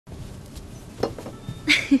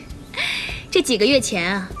这几个月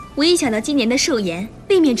前啊，我一想到今年的寿宴，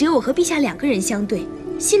未免只有我和陛下2个人相对，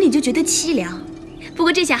心里就觉得凄凉。不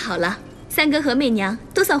过这下好了，三哥和媚娘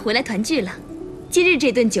都算回来团聚了。今日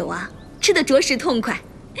这顿酒啊，吃得着实痛快。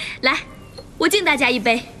来，我敬大家一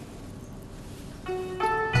杯。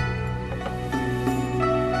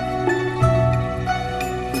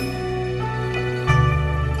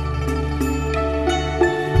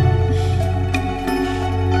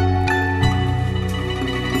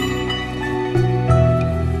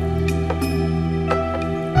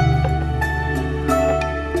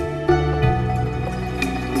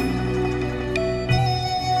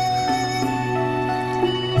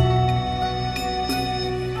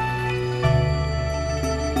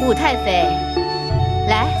 武太妃，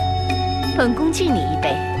来，本宫敬你一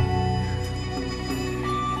杯。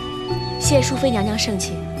谢淑妃娘娘盛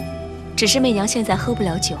情，只是媚娘现在喝不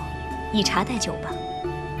了酒，以茶代酒吧，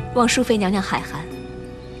望淑妃娘娘海涵。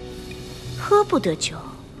喝不得酒，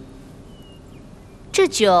这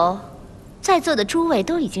酒，在座的诸位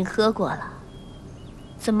都已经喝过了，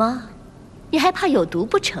怎么，你还怕有毒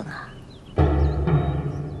不成啊？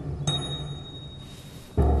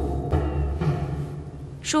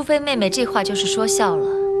 淑妃妹妹这话就是说笑了。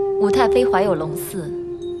武太妃怀有龙嗣，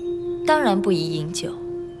当然不宜饮酒。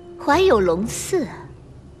怀有龙嗣，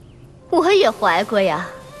我也怀过呀。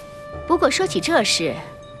不过说起这事，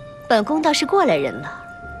本宫倒是过来人了。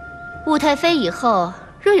武太妃以后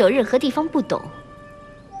若有任何地方不懂，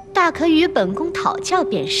大可与本宫讨教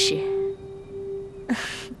便是。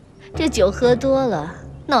这酒喝多了，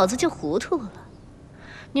脑子就糊涂了。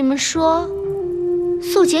你们说？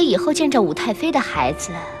 素洁以后见着武太妃的孩子，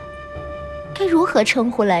该如何称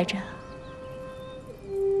呼来着？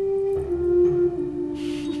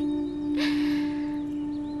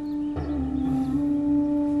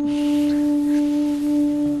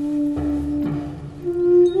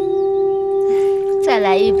再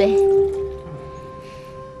来一杯。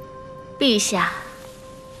陛下，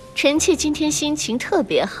臣妾今天心情特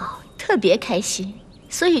别好，特别开心，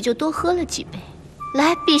所以就多喝了几杯。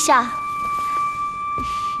来，陛下。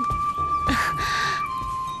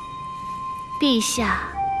 陛下，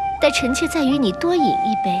待臣妾再与你多饮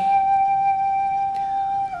一杯。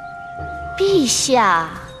陛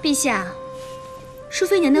下，陛下，淑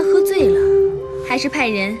妃娘娘喝醉了，还是派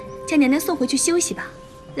人将娘娘送回去休息吧。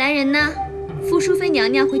来人呐，扶淑妃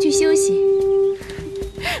娘娘回去休息。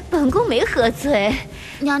本宫没喝醉，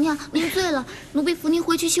娘娘您醉了，奴婢扶您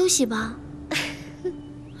回去休息吧。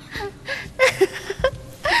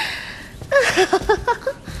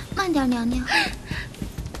慢点，娘娘。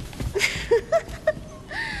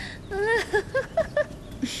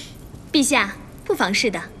 陛下，不妨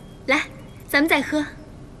事的。来，咱们再喝。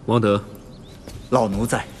王德，老奴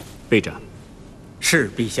在。备斩。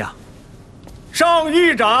是陛下。上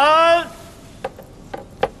谕斩。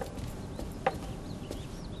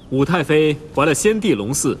武太妃怀了先帝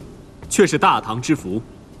龙嗣，却是大唐之福。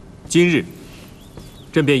今日，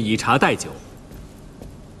朕便以茶代酒，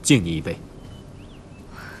敬你一杯。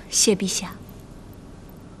谢陛下。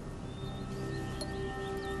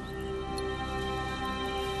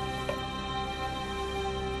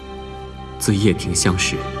 自叶庭相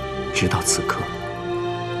识，直到此刻，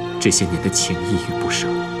这些年的情谊与不舍，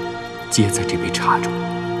皆在这杯茶中。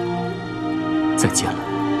再见了，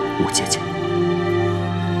武姐姐。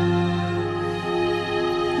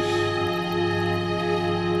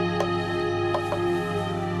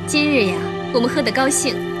今日呀，我们喝得高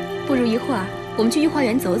兴，不如一会儿我们去御花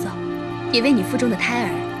园走走，也为你腹中的胎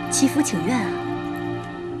儿祈福请愿啊。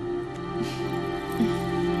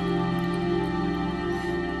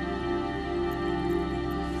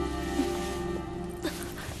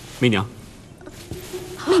 媚娘，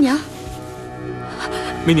媚娘，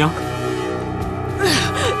媚娘，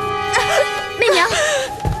媚娘，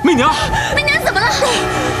媚娘，媚娘怎么了？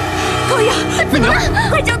高阳，媚娘，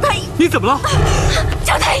快叫太医！你怎么了？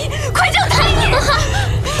叫太医，快叫太医！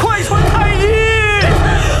快传太医！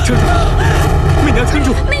撑住，媚娘撑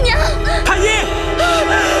住！媚娘，太医！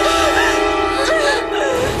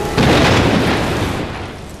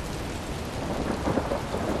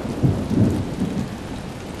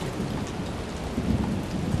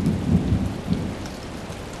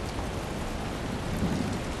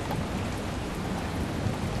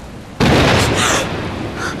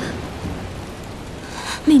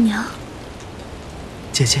 媚娘，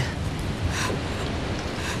姐姐，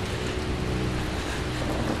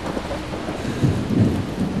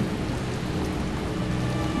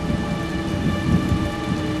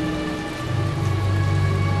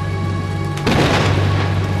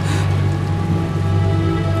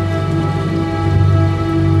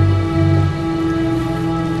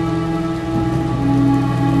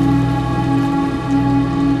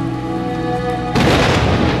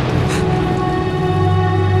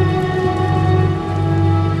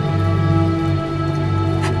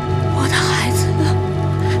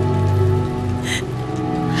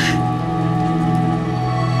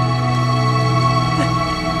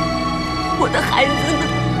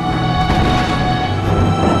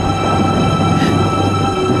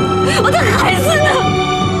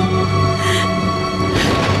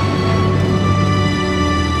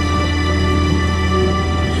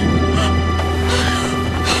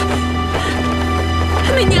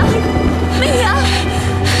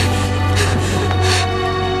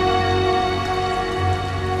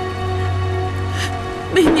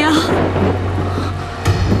媚娘，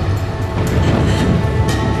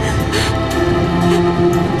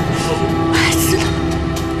孩子呢？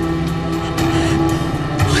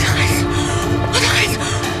我的孩子，我的孩子，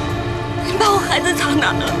你把我孩子藏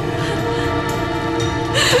哪了？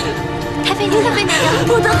太妃娘娘，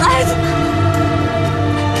我的孩子，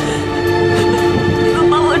你们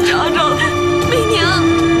帮我找找，媚娘。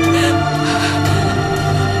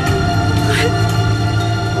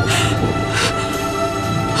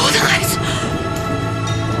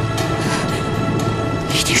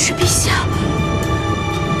 是陛下，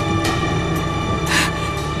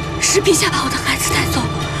是陛下把我的孩子带走了。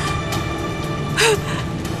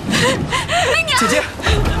媚娘，姐姐，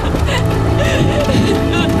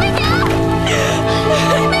媚娘，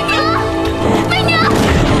媚娘，媚娘，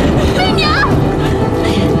媚娘，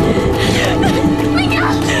媚娘，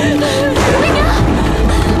媚娘，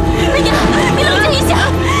媚娘，你冷静一下，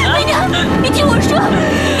媚娘，你听我说，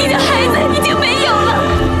你的孩子已经没有了，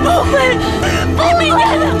不会，不会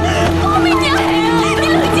的。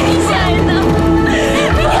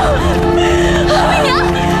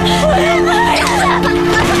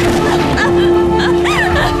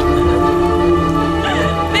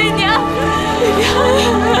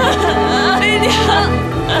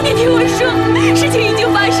 你听我说，事情已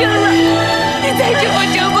经发生了，你再这么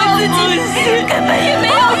折磨自己，根本也没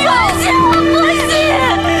有用。我不信，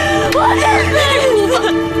我不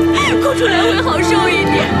信，哭出来会好受一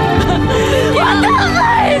点。我的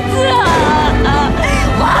孩子啊，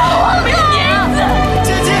还我媚娘！姐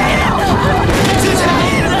姐，姐姐，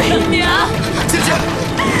媚娘，姐姐，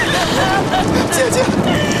姐姐，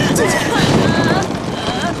姐姐。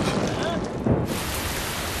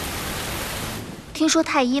 听说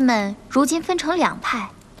太医们如今分成两派，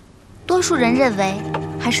多数人认为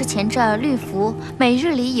还是前阵绿福每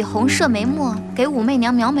日里以红麝眉墨给武媚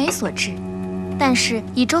娘描眉所致，但是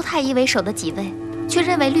以周太医为首的几位却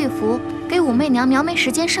认为绿福给武媚娘描眉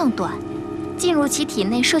时间尚短，进入其体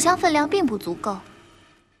内麝香分量并不足够。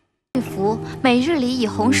绿福每日里以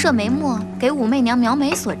红麝眉墨给武媚娘描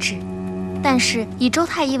眉所致，但是以周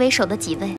太医为首的几位